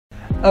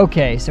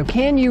Okay, so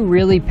can you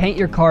really paint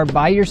your car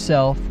by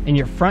yourself in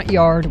your front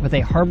yard with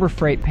a Harbor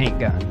Freight paint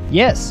gun?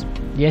 Yes,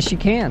 you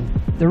can.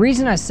 The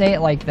reason I say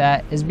it like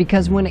that is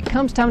because when it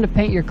comes time to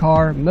paint your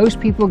car, most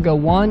people go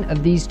one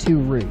of these two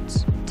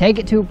routes. Take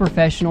it to a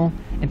professional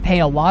and pay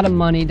a lot of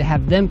money to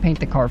have them paint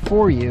the car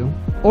for you,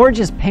 or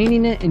just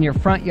painting it in your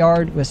front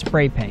yard with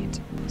spray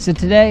paint. So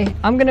today,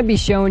 I'm going to be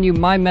showing you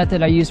my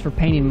method I use for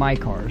painting my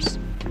cars.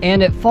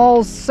 And it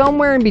falls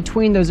somewhere in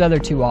between those other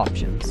two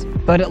options.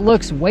 But it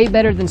looks way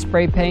better than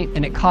spray paint,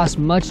 and it costs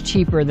much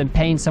cheaper than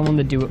paying someone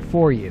to do it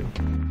for you.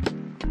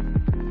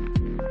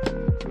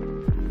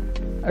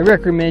 I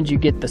recommend you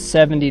get the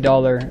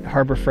 $70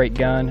 Harbor Freight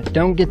gun.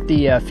 Don't get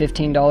the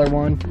 $15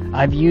 one.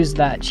 I've used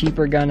that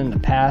cheaper gun in the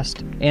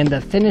past, and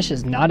the finish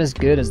is not as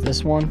good as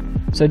this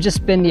one. So just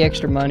spend the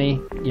extra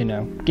money,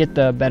 get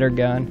the better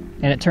gun,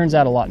 and it turns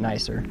out a lot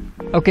nicer.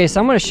 Okay,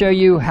 so I'm going to show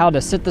you how to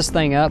set this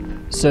thing up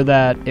so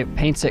that it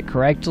paints it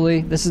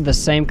correctly. This is the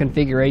same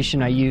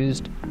configuration I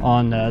used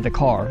on the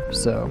car.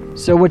 So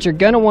what you're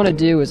going to want to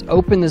do is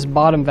open this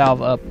bottom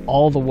valve up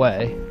all the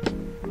way.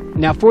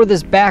 Now for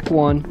this back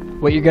one,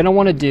 what you're going to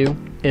want to do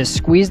is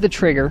squeeze the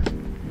trigger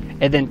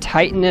and then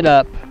tighten it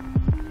up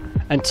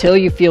until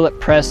you feel it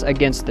press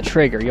against the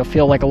trigger. You'll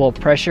feel like a little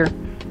pressure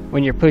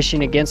when you're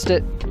pushing against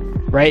it,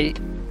 right?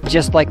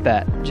 Just like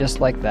that.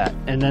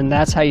 And then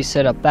that's how you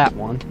set up that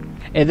one.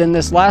 And then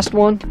this last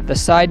one, the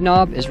side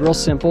knob, is real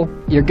simple.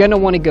 You're going to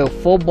want to go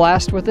full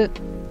blast with it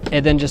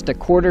and then just a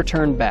quarter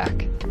turn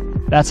back.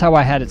 That's how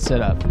I had it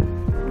set up.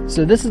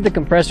 So this is the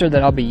compressor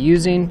that I'll be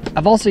using.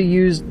 I've also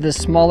used this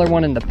smaller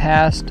one in the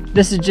past.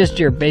 This is just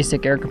your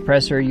basic air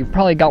compressor. You've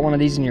probably got one of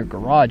these in your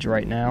garage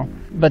right now.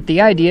 But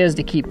the idea is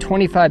to keep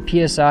 25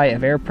 PSI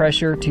of air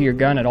pressure to your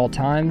gun at all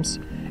times.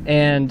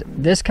 And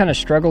this kind of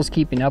struggles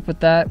keeping up with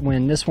that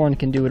when this one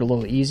can do it a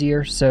little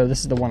easier. So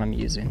this is the one I'm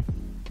using.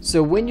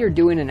 So when you're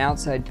doing an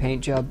outside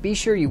paint job, be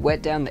sure you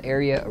wet down the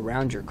area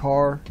around your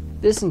car.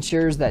 This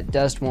ensures that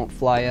dust won't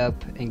fly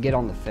up and get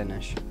on the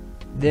finish.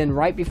 Then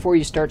right before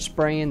you start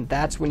spraying,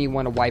 that's when you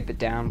want to wipe it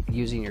down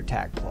using your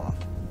tack cloth.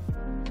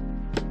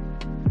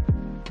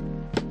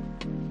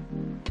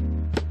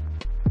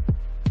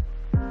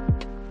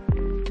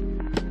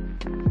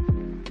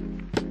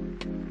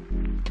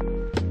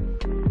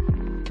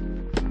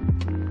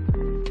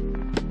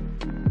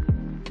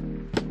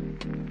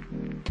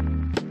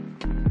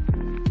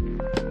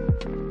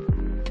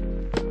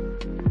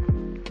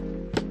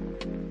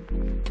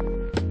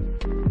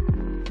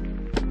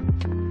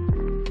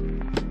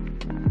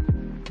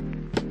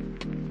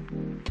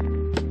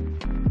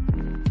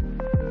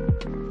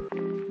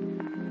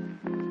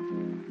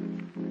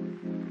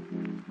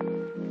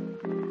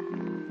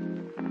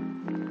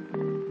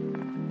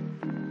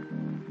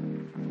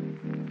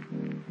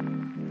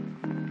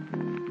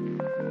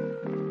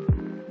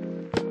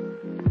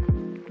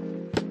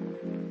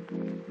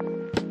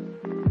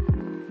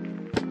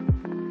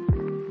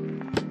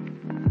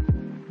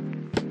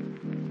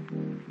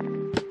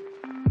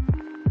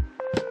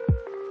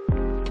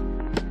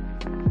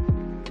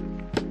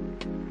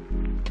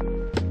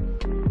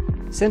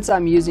 Since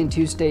I'm using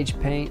two-stage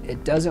paint,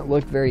 it doesn't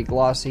look very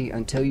glossy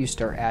until you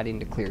start adding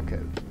the clear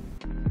coat.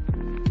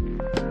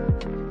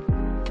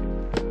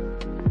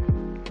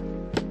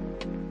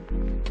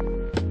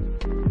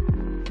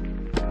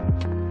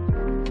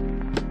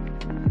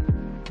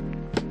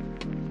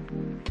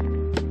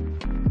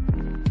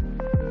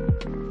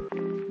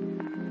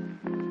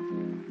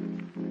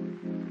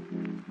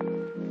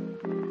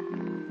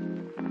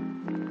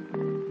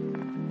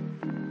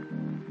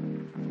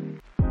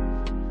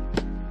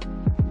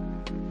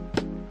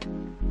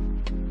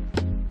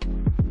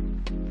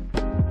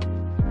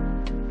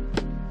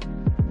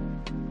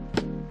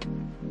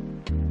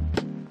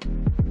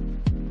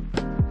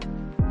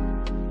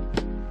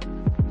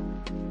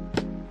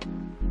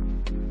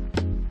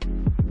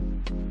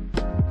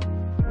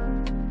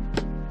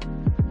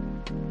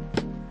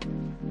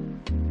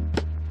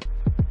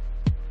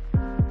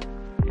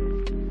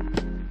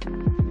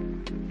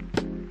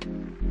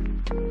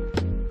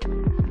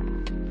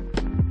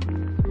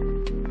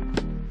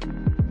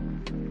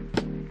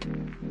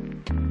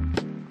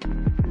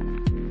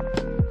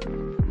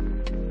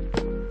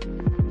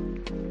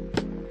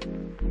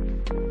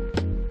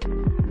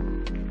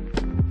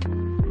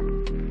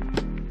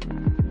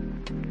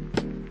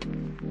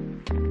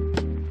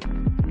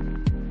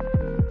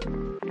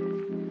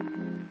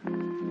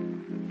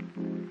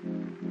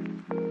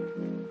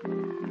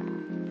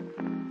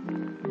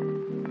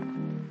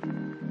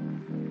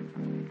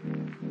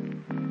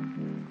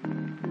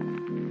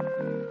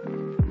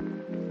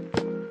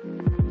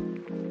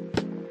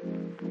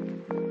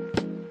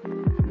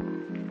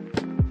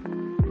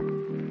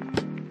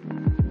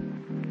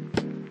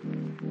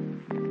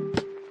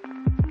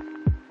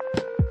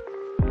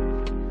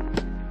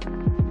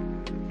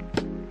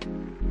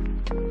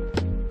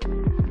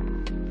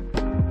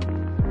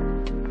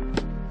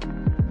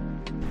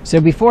 So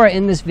before I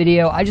end this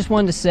video, I just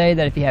wanted to say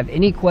that if you have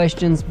any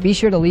questions, be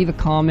sure to leave a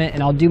comment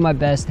and I'll do my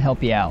best to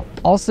help you out.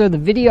 Also, the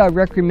video I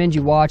recommend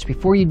you watch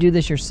before you do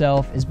this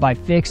yourself is by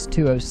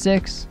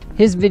Fix206.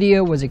 His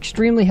video was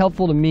extremely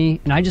helpful to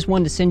me, and I just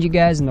wanted to send you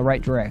guys in the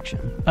right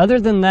direction. Other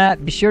than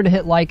that, be sure to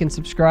hit like and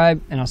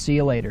subscribe, and I'll see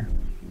you later.